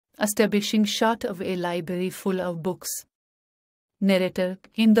establishing shot of a library full of books. Narrator,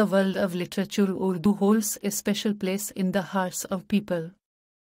 in the world of literature, Urdu holds a special place in the hearts of people.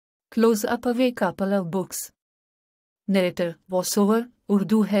 Close up of a couple of books. Narrator, voiceover,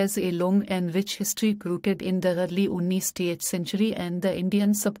 Urdu has a long and rich history rooted in the early 19th century and the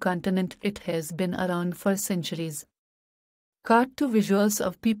Indian subcontinent. It has been around for centuries. Cut to visuals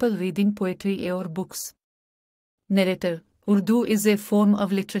of people reading poetry or books. Narrator, Urdu is a form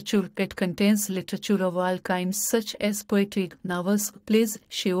of literature. It contains literature of all kinds such as poetry, novels, plays,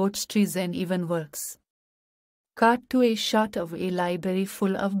 short stories and even works. Cut to a shot of a library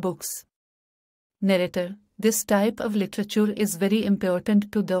full of books. Narrator, this type of literature is very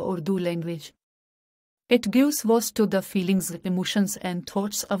important to the Urdu language. It gives voice to the feelings, emotions and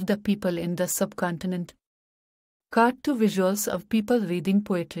thoughts of the people in the subcontinent. Cut to visuals of people reading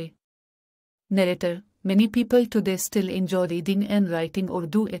poetry. Narrator, many people today still enjoy reading and writing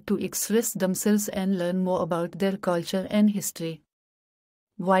Urdu to express themselves and learn more about their culture and history.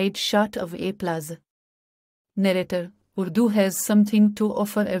 Wide shot of a plaza. Narrator, Urdu has something to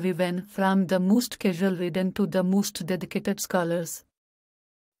offer everyone, from the most casual reader to the most dedicated scholars.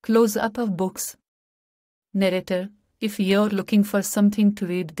 Close up of books. Narrator, if you're looking for something to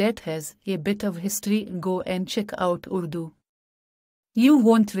read that has a bit of history, go and check out Urdu. You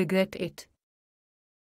won't regret it.